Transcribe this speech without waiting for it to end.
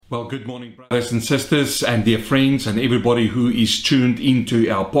Well, good morning, brothers and sisters and dear friends and everybody who is tuned into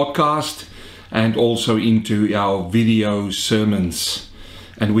our podcast and also into our video sermons.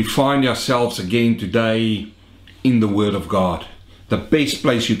 And we find ourselves again today in the Word of God, the best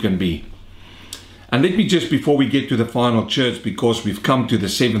place you can be. And let me just, before we get to the final church, because we've come to the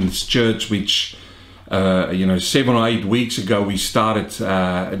seventh church, which 7 or 8 weeks ago we started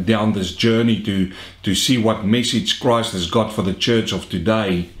down this journey to see what message Christ has got for the church of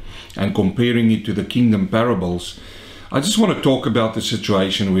today, and comparing it to the kingdom parables. I just want to talk about the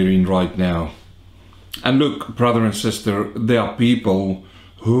situation we're in right now. And look, brother and sister, there are people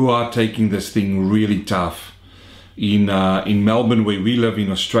who are taking this thing really tough. In Melbourne, where we live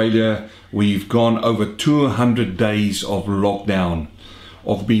in Australia, we've gone over 200 days of lockdown,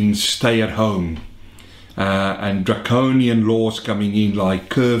 of being stay at home, and draconian laws coming in like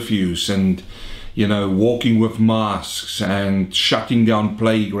curfews and walking with masks and shutting down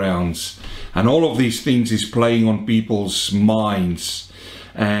playgrounds, and all of these things is playing on people's minds,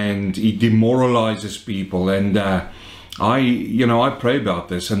 and it demoralizes people. And I pray about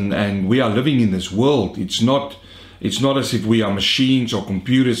this, and we are living in this world. It's not as if we are machines or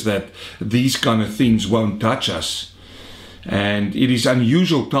computers that these kind of things won't touch us. And it is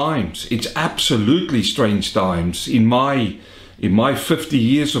unusual times. It's absolutely strange times. In my 50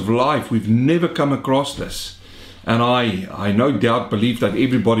 years of life, we've never come across this. And I no doubt believe that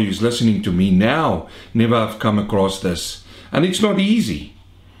everybody who's listening to me now never have come across this. And it's not easy.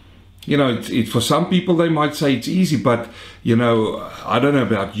 For some people, they might say it's easy, but, I don't know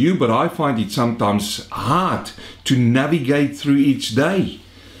about you, but I find it sometimes hard to navigate through each day.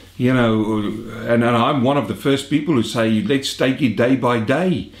 And I'm one of the first people who say, let's take it day by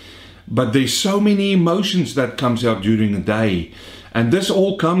day. But there's so many emotions that comes out during the day. And this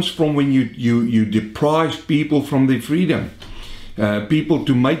all comes from when you deprive people from their freedom. People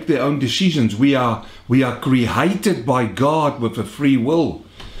to make their own decisions. We are created by God with a free will.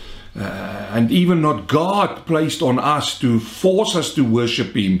 And even not God placed on us to force us to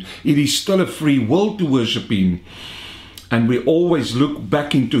worship Him. It is still a free will to worship Him. And we always look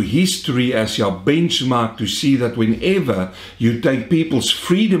back into history as your benchmark to see that whenever you take people's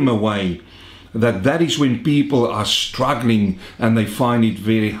freedom away, that is when people are struggling and they find it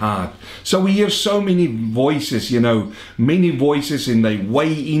very hard. So we hear so many voices, many voices, and they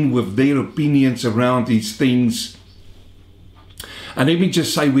weigh in with their opinions around these things. And let me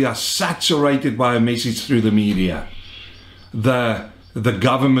just say, we are saturated by a message through the media. The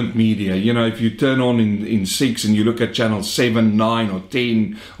government media, if you turn on in 6 and you look at channel 7, 9 or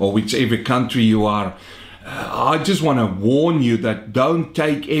 10 or whichever country you are, I just want to warn you that don't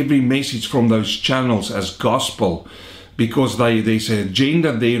take every message from those channels as gospel, because there's an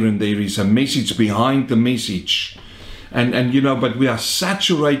agenda there and there is a message behind the message. But we are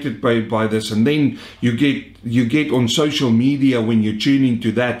saturated by this, and then you get on social media, when you tune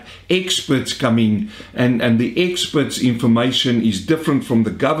into that, experts coming, and the experts' information is different from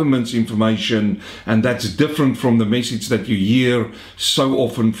the government's information, and that's different from the message that you hear so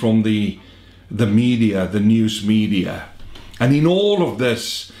often from the media, the news media. And in all of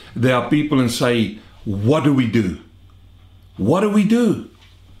this, there are people who say, what do we do? What do we do?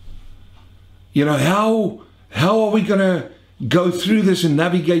 How are we going to go through this and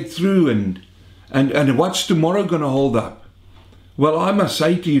navigate through, and what's tomorrow going to hold up? Well, I must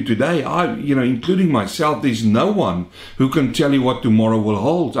say to you today, including myself, there's no one who can tell you what tomorrow will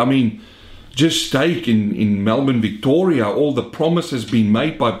hold. I mean, just take in Melbourne, Victoria, all the promises being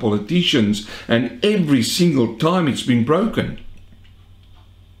made by politicians, and every single time it's been broken.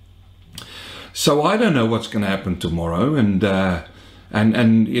 So I don't know what's going to happen tomorrow, and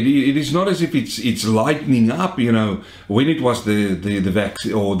it is not as if it's lightening up. When it was the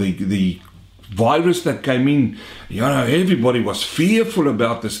vaccine or the virus that came in, everybody was fearful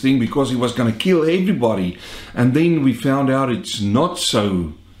about this thing because it was going to kill everybody. And then we found out it's not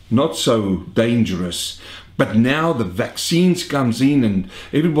so dangerous. But now the vaccines comes in, and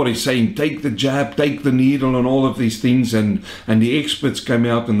everybody's saying take the jab, take the needle, and all of these things, and the experts come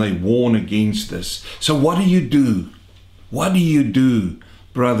out and they warn against this. So what do you do? What do you do,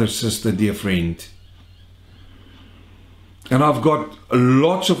 brother, sister, dear friend? And I've got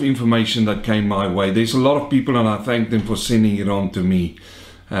lots of information that came my way. There's a lot of people, and I thank them for sending it on to me.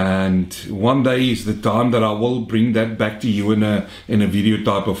 And one day is the time that I will bring that back to you in a video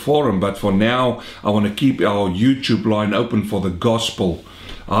type of forum. But for now, I want to keep our YouTube line open for the gospel.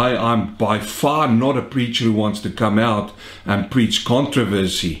 I'm by far not a preacher who wants to come out and preach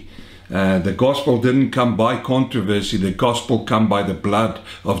controversy. The gospel didn't come by controversy. The gospel come by the blood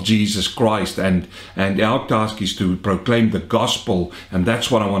of Jesus Christ. And our task is to proclaim the gospel. And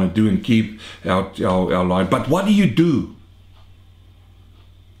that's what I want to do and keep our life. But what do you do?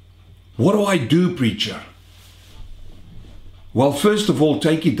 What do I do, preacher? Well, first of all,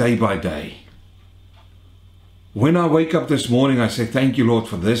 take it day by day. When I wake up this morning, I say, thank you, Lord,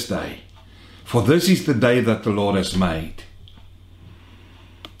 for this day. For this is the day that the Lord has made.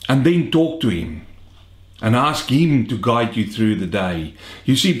 And then talk to Him and ask Him to guide you through the day.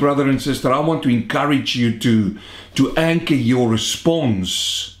 You see, brother and sister, I want to encourage you to anchor your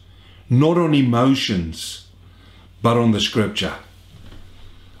response not on emotions, but on the Scripture.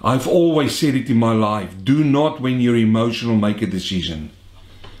 I've always said it in my life, do not, when you're emotional, make a decision.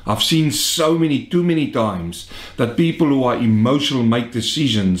 I've seen too many times that people who are emotional make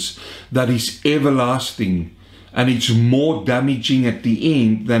decisions that is everlasting, and it's more damaging at the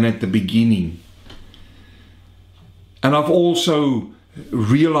end than at the beginning. And I've also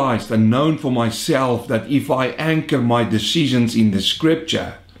realized and known for myself that if I anchor my decisions in the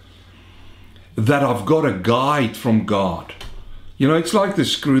Scripture, that I've got a guide from God. You know, it's like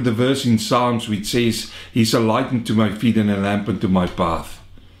the verse in Psalms which says, He's a light unto my feet and a lamp unto my path.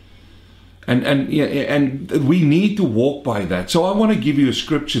 And we need to walk by that. So I want to give you a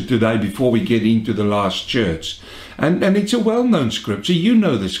scripture today before we get into the last church. And it's a well-known scripture. You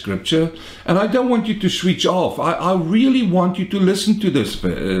know the scripture. And I don't want you to switch off. I really want you to listen to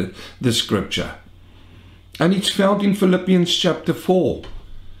this scripture. And it's found in Philippians chapter 4,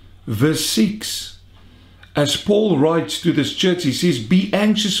 verse 6. As Paul writes to this church, he says, be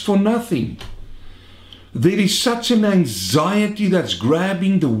anxious for nothing. There is such an anxiety that's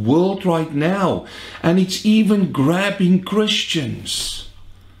grabbing the world right now, and it's even grabbing Christians.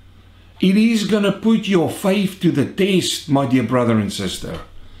 It is going to put your faith to the test, my dear brother and sister.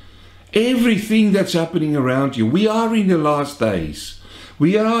 Everything that's happening around you, we are in the last days.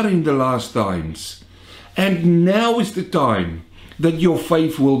 We are in the last times. And now is the time that your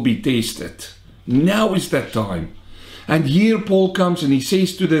faith will be tested. Now is that time. And here Paul comes and he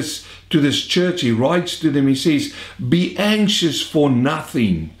says to this church, he writes to them, he says, be anxious for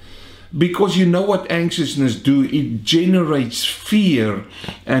nothing. Because you know what anxiousness do? It generates fear,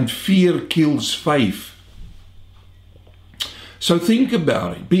 and fear kills faith. So think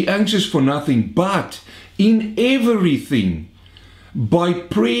about it. Be anxious for nothing, but in everything, by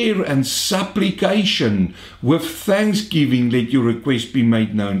prayer and supplication, with thanksgiving, let your request be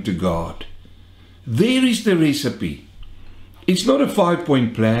made known to God. There is the recipe. It's not a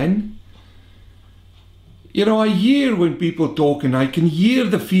 5-point plan. You know, I hear when people talk and I can hear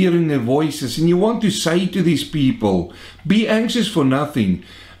the fear in their voices, and you want to say to these people, be anxious for nothing,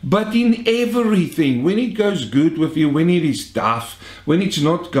 but in everything, when it goes good with you, when it is tough, when it's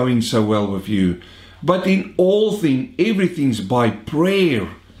not going so well with you, but in all things, everything's by prayer.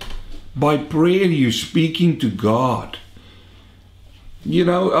 By prayer, you're speaking to God. You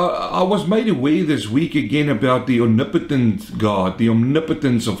know, I was made aware this week again about the omnipotent God, the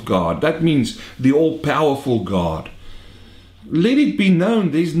omnipotence of God. That means the all-powerful God. Let it be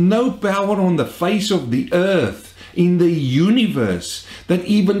known, there's no power on the face of the earth, in the universe, that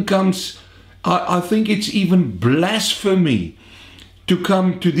even comes, I think it's even blasphemy to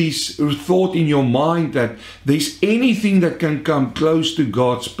come to this thought in your mind that there's anything that can come close to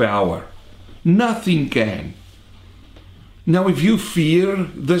God's power. Nothing can. Now, if you fear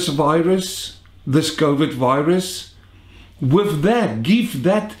this virus, this COVID virus, with that, give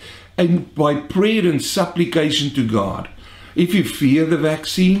that and by prayer and supplication to God. If you fear the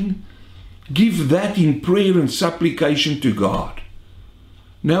vaccine, give that in prayer and supplication to God.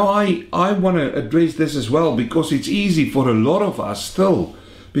 Now, I want to address this as well, because it's easy for a lot of us still,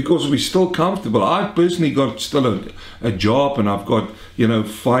 because we're still comfortable. I personally got still a job, and I've got,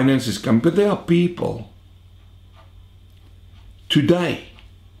 finances coming, but there are people today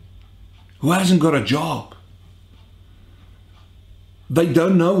who hasn't got a job. They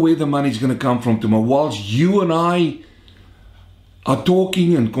don't know where the money's going to come from tomorrow. Whilst you and I are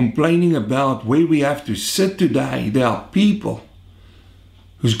talking and complaining about where we have to sit today, there are people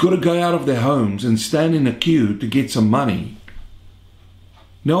who's got to go out of their homes and stand in a queue to get some money.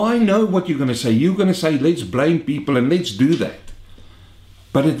 Now, I know what you're going to say. You're going to say, let's blame people, and let's do that.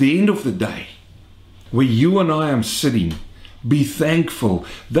 But at the end of the day, where you and I am sitting, be thankful.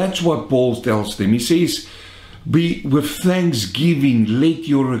 That's what Paul tells them. He says, be with thanksgiving, let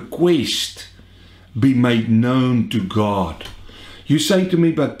your request be made known to God. You say to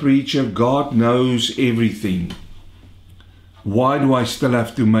me, but preacher, God knows everything. Why do I still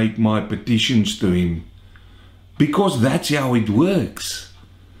have to make my petitions to Him? Because that's how it works.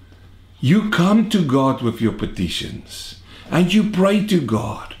 You come to God with your petitions and you pray to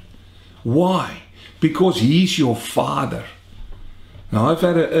God. Why? Because He's your Father. Now, I've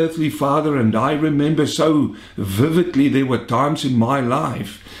had an earthly father, and I remember so vividly there were times in my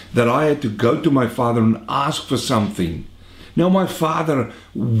life that I had to go to my father and ask for something. Now, my father,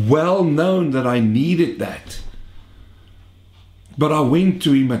 well known that I needed that. But I went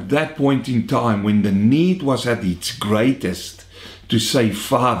to him at that point in time when the need was at its greatest to say,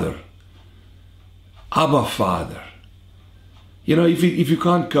 Father, Abba Father. You know, if you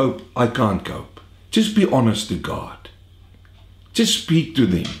can't cope, I can't cope. Just be honest to God. Just speak to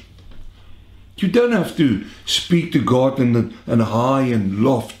them. You don't have to speak to God in high and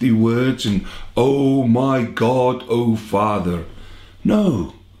lofty words and, oh my God, oh Father.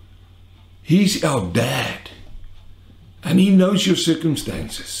 No. He's our dad. And He knows your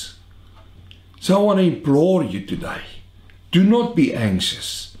circumstances. So I want to implore you today, do not be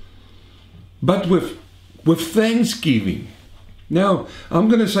anxious, but with thanksgiving. Now, I'm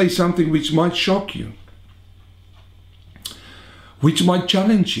going to say something which might shock you, which might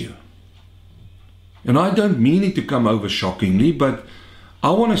challenge you. And I don't mean it to come over shockingly, but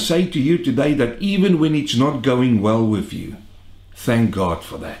I want to say to you today that even when it's not going well with you, thank God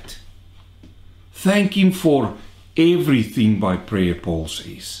for that. Thank Him for everything by prayer, Paul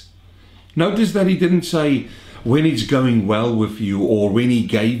says. Notice that he didn't say when it's going well with you or when He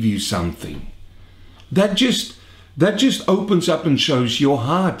gave you something. That just opens up and shows your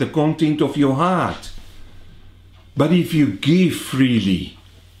heart, the content of your heart. But if you give freely,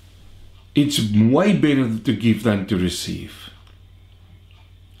 it's way better to give than to receive.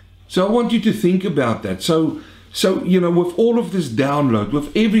 So I want you to think about that. So you know, with all of this download,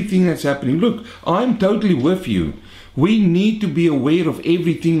 with everything that's happening, look, I'm totally with you. We need to be aware of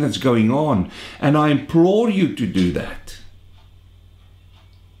everything that's going on, and I implore you to do that.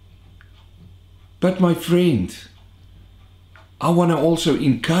 But my friend, I want to also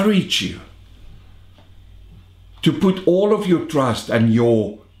encourage you to put all of your trust and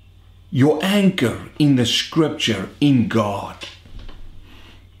your anchor in the Scripture, in God.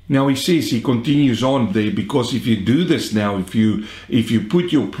 Now he continues on there, because if you do this now, if you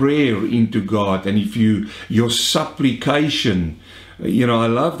put your prayer into God, and if your supplication, you know, I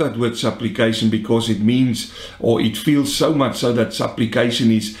love that word supplication, because it means, or it feels so much so that supplication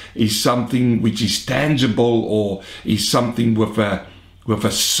is something which is tangible, or is something with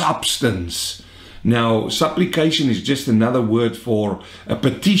a substance. Now, supplication is just another word for a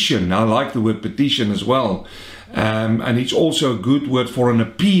petition. I like the word petition as well. And it's also a good word for an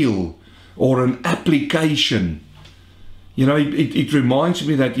appeal or an application. You know, it reminds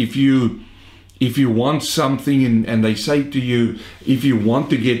me that if you want something and they say to you, if you want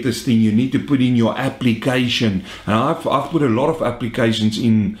to get this thing, you need to put in your application. And I've put a lot of applications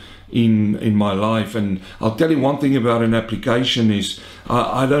in my life, and I'll tell you one thing about an application is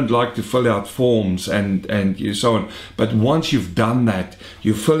I don't like to fill out forms and so on, but once you've done that,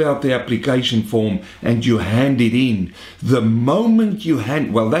 you fill out the application form and you hand it in. The moment you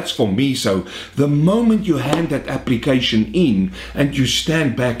that's for me, so the moment you hand that application in and you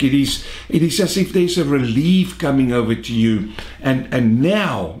stand back, it is as if there's a relief coming over to you, and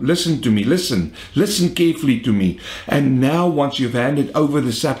now listen to me, listen carefully to me, and now once you've handed over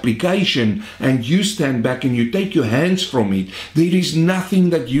this application and you stand back and you take your hands from it, there is nothing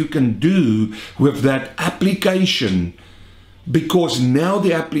that you can do with that application, because now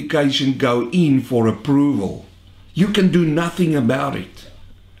the application go in for approval. You can do nothing about it.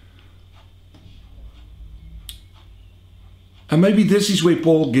 And maybe this is where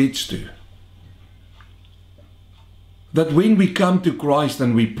Paul gets to. That when we come to Christ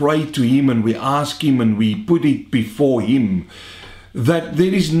and we pray to Him and we ask Him and we put it before Him, that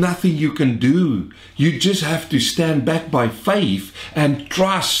there is nothing you can do. You just have to stand back by faith and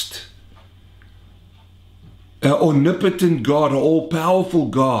trust an omnipotent God, all-powerful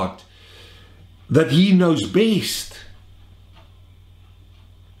God, that He knows best.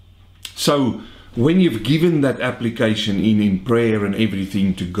 So when you've given that application in prayer and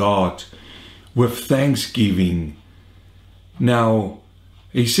everything to God with thanksgiving, now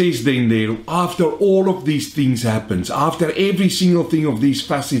he says then there, after all of these things happens, after every single thing of these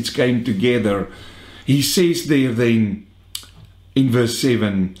facets came together, he says there then in verse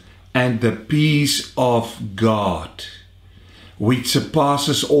 7, and the peace of God, which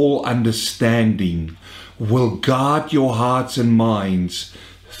surpasses all understanding, will guard your hearts and minds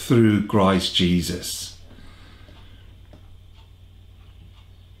through Christ Jesus.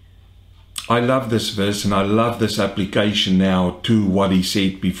 I love this verse, and I love this application now to what he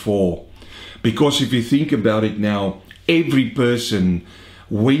said before. Because if you think about it now, every person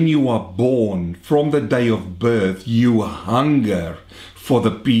when you are born, from the day of birth, you hunger for the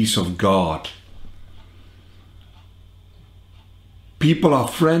peace of God. People are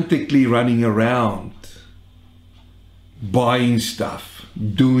frantically running around, buying stuff,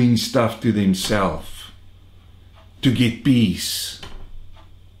 doing stuff to themselves to get peace.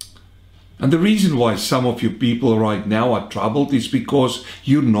 And the reason why some of you people right now are troubled is because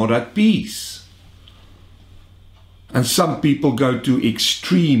you're not at peace. And some people go to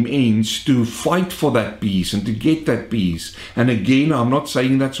extreme ends to fight for that peace and to get that peace. And again, I'm not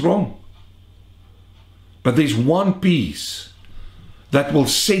saying that's wrong. But there's one peace that will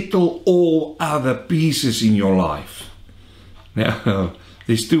settle all other pieces in your life. Now,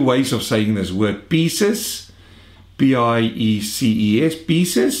 there's two ways of saying this word: pieces, P-I-E-C-E-S,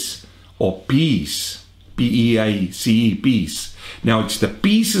 pieces, or peace, P-E-A-C-E, peace. Now, it's the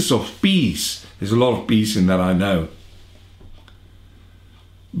pieces of peace. There's a lot of peace in that, I know.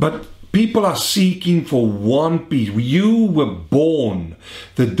 But people are seeking for one peace. You were born.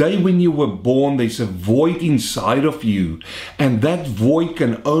 The day when you were born, there's a void inside of you. And that void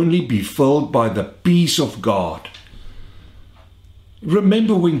can only be filled by the peace of God.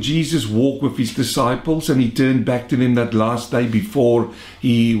 Remember when Jesus walked with his disciples and he turned back to them that last day before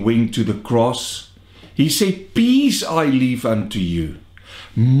he went to the cross? He said, "Peace I leave unto you.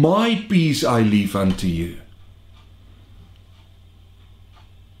 My peace I leave unto you."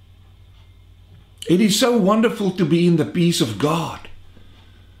 It is so wonderful to be in the peace of God.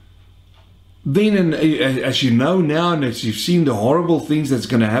 Then, and as you know now, and as you've seen the horrible things that's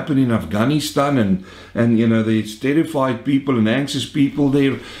going to happen in Afghanistan, and you know, there's terrified people and anxious people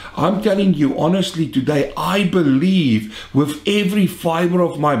there. I'm telling you honestly today, I believe with every fiber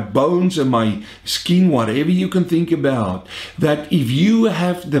of my bones and my skin, whatever you can think about, that if you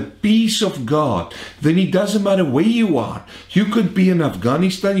have the peace of God, then it doesn't matter where you are. You could be in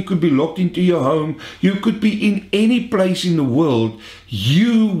Afghanistan, you could be locked into your home, you could be in any place in the world.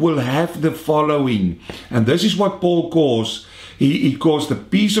 You will have the following. And this is what Paul calls, he calls the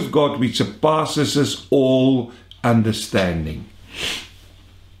peace of God which surpasses us all understanding.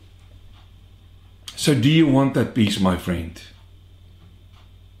 So do you want that peace, my friend?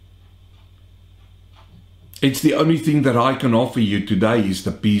 It's the only thing that I can offer you today is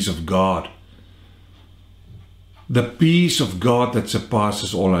the peace of God. The peace of God that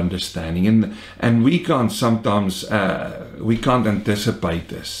surpasses all understanding. And we can't sometimes, we can't anticipate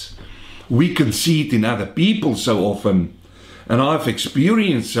this. We can see it in other people so often. And I've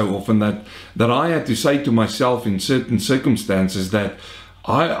experienced so often that I had to say to myself in certain circumstances that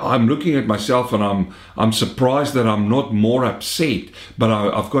I'm looking at myself and I'm surprised that I'm not more upset. But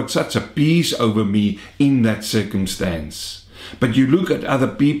I've got such a peace over me in that circumstance. But you look at other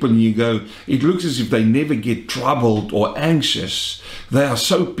people and you go, it looks as if they never get troubled or anxious. They are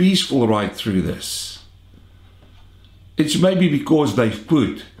so peaceful right through this. It's maybe because they've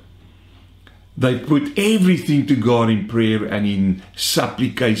put everything to God in prayer and in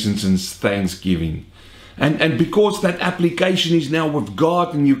supplications and thanksgiving. And because that application is now with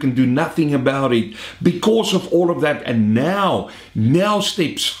God and you can do nothing about it, because of all of that, and now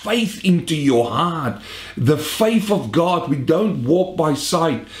steps faith into your heart. The faith of God. We don't walk by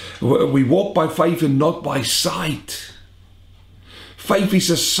sight. We walk by faith and not by sight. Faith is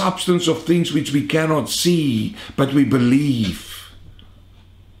a substance of things which we cannot see, but we believe.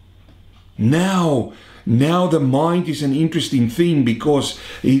 Now the mind is an interesting thing, because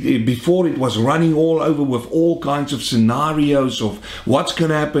before it was running all over with all kinds of scenarios of what's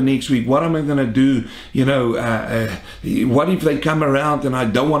going to happen next week, what am I going to do, what if they come around and I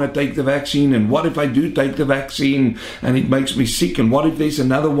don't want to take the vaccine, and what if I do take the vaccine and it makes me sick, and what if there's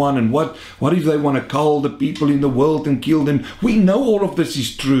another one, and what if they want to cull the people in the world and kill them. We know all of this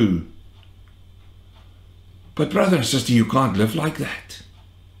is true. But brother and sister, you can't live like that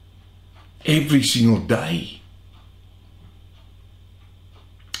every single day.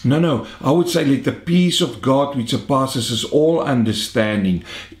 No, I would say let the peace of God which surpasses us all understanding.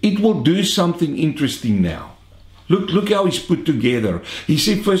 It will do something interesting now. Look how he's put together. He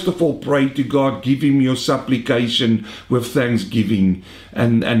said, first of all, pray to God, give him your supplication with thanksgiving.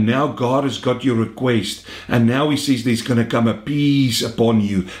 And now God has got your request. And now he says there's going to come a peace upon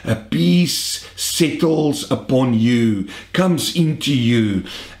you. A peace settles upon you, comes into you.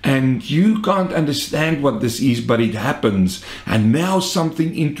 And you can't understand what this is, but it happens. And now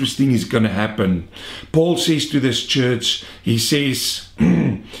something interesting is going to happen. Paul says to this church, he says,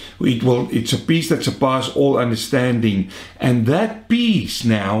 it's a peace that surpasses all understanding. And that peace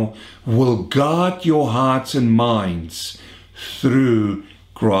now will guard your hearts and minds through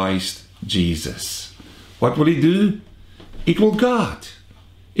Christ Jesus. What will he do? It will guard.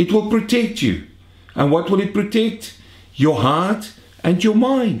 It will protect you. And what will it protect? Your heart and your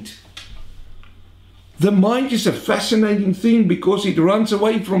mind. The mind is a fascinating thing because it runs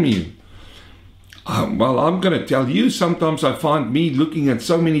away from you. Well, I'm going to tell you, sometimes I find me looking at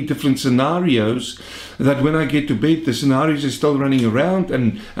so many different scenarios that when I get to bed, the scenarios are still running around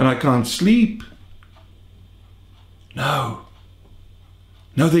and I can't sleep. No,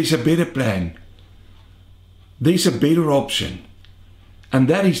 there's a better plan. There's a better option. And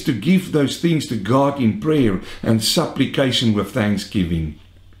that is to give those things to God in prayer and supplication with thanksgiving.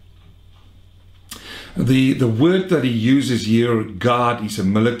 The word that he uses here, God, is a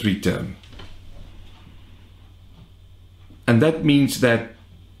military term. And that means that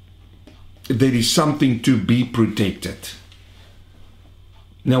there is something to be protected.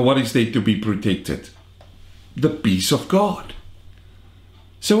 Now, what is there to be protected? The peace of God.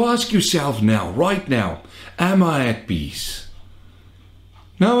 So ask yourself now, right now, am I at peace?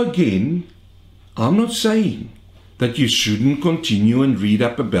 Now again, I'm not saying that you shouldn't continue and read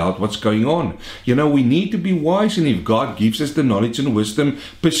up about what's going on. We need to be wise, and if God gives us the knowledge and wisdom,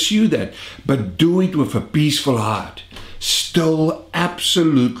 pursue that. But do it with a peaceful heart. Still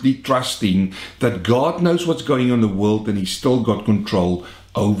absolutely trusting that God knows what's going on in the world and He's still got control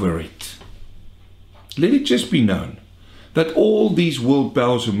over it. Let it just be known that all these world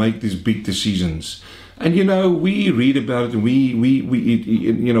powers who make these big decisions, and we read about it and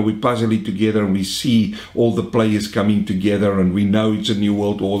we puzzle it together and we see all the players coming together and we know it's a new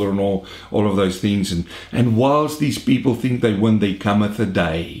world order and all of those things. And whilst these people think they win, there cometh a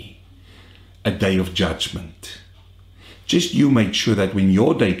day of judgment. Just you make sure that when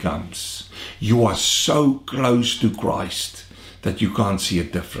your day comes, you are so close to Christ that you can't see a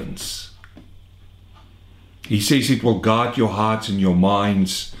difference. He says it will guard your hearts and your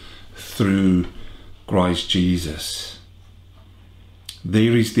minds through Christ Jesus.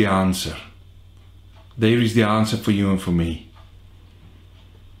 There is the answer. There is the answer for you and for me.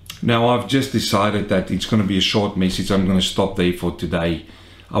 Now, I've just decided that it's going to be a short message. I'm going to stop there for today.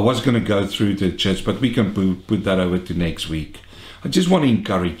 I was going to go through the church, but we can put that over to next week. I just want to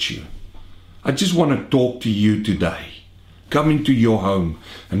encourage you. I just want to talk to you today. Come into your home.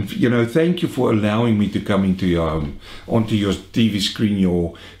 And, thank you for allowing me to come into your home, onto your TV screen,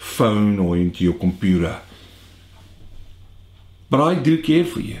 your phone, or into your computer. But I do care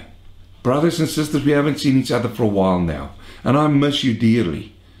for you. Brothers and sisters, we haven't seen each other for a while now. And I miss you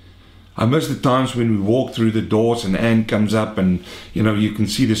dearly. I miss the times when we walk through the doors and Anne comes up and, you can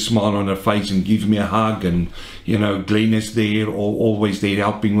see the smile on her face and gives me a hug, and, Glenn is there, always there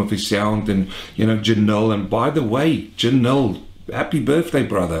helping with his sound, and, Janelle. And by the way, Janelle, happy birthday,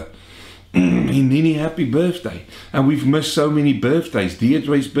 brother. Nini, happy birthday. And we've missed so many birthdays,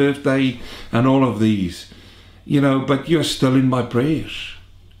 Deirdre's birthday and all of these, but you're still in my prayers.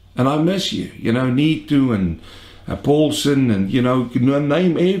 And I miss you, Neetu and Paulson, and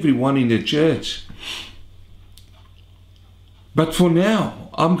name everyone in the church. But for now,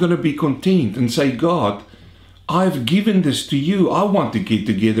 I'm going to be content and say, God, I've given this to you. I want to get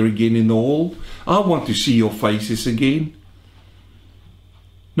together again in the hall. I want to see your faces again.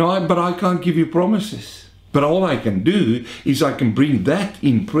 No, but I can't give you promises. But all I can do is I can bring that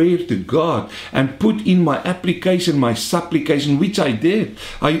in prayer to God and put in my application, my supplication, which I did.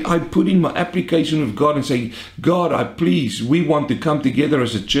 I put in my application with God and say, God, we want to come together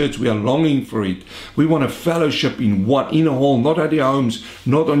as a church. We are longing for it. We want to fellowship in a hall, not at our homes,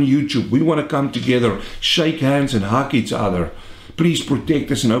 not on YouTube. We want to come together, shake hands and hug each other. Please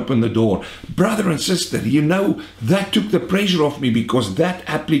protect us and open the door. Brother and sister, that took the pressure off me, because that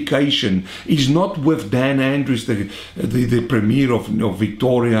application is not with Dan Andrews, the Premier of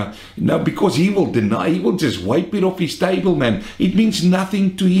Victoria. No, because he will deny, he will just wipe it off his table, man. It means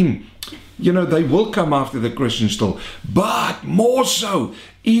nothing to him. They will come after the Christians still, but more so,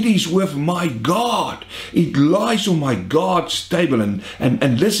 it is with my God. It lies on my God's table.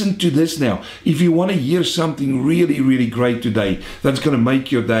 And listen to this now. If you want to hear something really, really great today, that's going to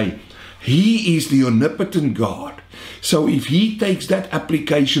make your day. He is the omnipotent God. So if He takes that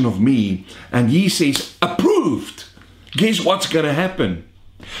application of me and He says, approved, guess what's going to happen?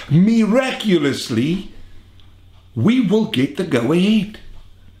 Miraculously, we will get the go ahead.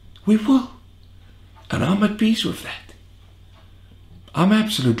 We will. And I'm at peace with that. I'm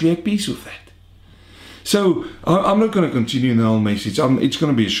absolutely at peace with that. So I'm not going to continue in the whole message. It's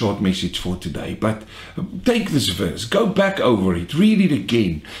going to be a short message for today. But take this verse, go back over it, read it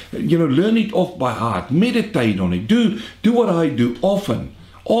again. Learn it off by heart, meditate on it. Do what I do often.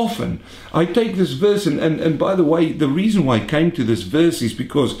 Often I take this verse, and by the way, the reason why I came to this verse is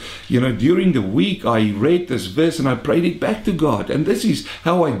because, during the week I read this verse and I prayed it back to God. And this is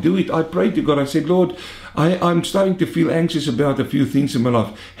how I do it. I pray to God. I said, Lord, I'm starting to feel anxious about a few things in my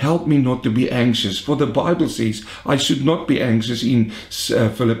life. Help me not to be anxious. For the Bible says I should not be anxious in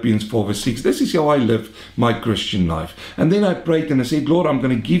Philippians 4 verse 6. This is how I live my Christian life. And then I prayed and I said, Lord, I'm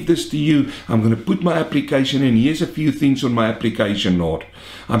going to give this to you. I'm going to put my application in. Here's a few things on my application, Lord.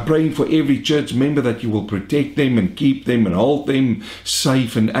 I'm praying for every church member that you will protect them and keep them and hold them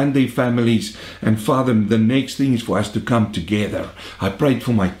safe and their families. And Father, the next thing is for us to come together. I prayed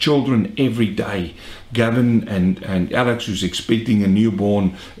for my children every day. Gavin and Alex, who's expecting a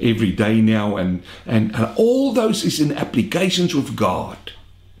newborn every day now, and all those is in applications with God.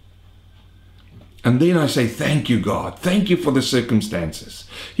 And then I say, thank you, God. Thank you for the circumstances.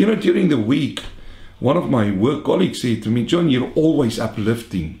 During the week, one of my work colleagues said to me, John, you're always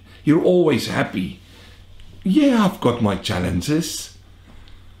uplifting. You're always happy. Yeah, I've got my challenges.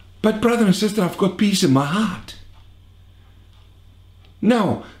 But brother and sister, I've got peace in my heart.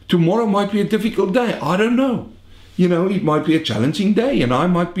 Now, tomorrow might be a difficult day. I don't know. It might be a challenging day and I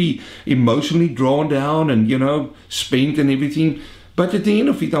might be emotionally drawn down and, spent and everything. But at the end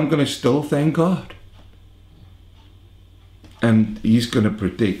of it, I'm going to still thank God. And He's going to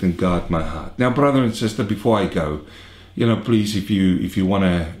protect and guard my heart. Now, brother and sister, before I go, please, if you want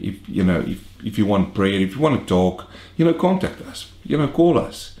to, if you want prayer, if you want to talk, contact us. Call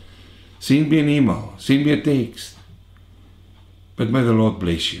us. Send me an email. Send me a text. But may the Lord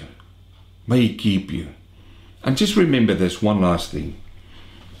bless you. May He keep you. And just remember this one last thing.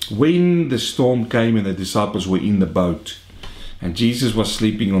 When the storm came and the disciples were in the boat and Jesus was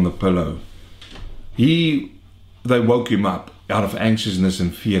sleeping on the pillow, they woke Him up out of anxiousness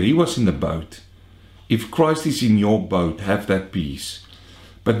and fear. He was in the boat. If Christ is in your boat, have that peace.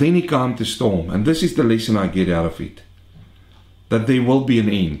 But then He calmed the storm. And this is the lesson I get out of it. That there will be an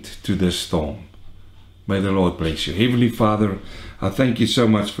end to this storm. May the Lord bless you. Heavenly Father, I thank you so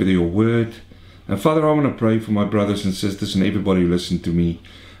much for your word. And Father, I want to pray for my brothers and sisters and everybody who listens to me.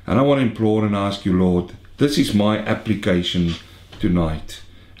 And I want to implore and ask you, Lord, this is my application tonight.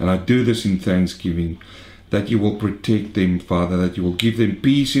 And I do this in thanksgiving, that you will protect them, Father, that you will give them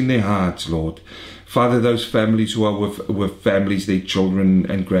peace in their hearts, Lord. Father, those families who are with families, their children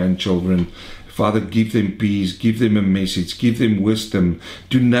and grandchildren, Father, give them peace, give them a message, give them wisdom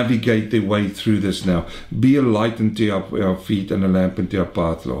to navigate their way through this now. Be a light unto our feet and a lamp unto our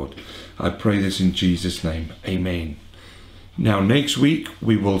path, Lord. I pray this in Jesus' name. Amen. Now, next week,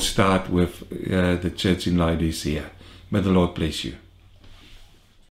 we will start with the church in Laodicea. May the Lord bless you.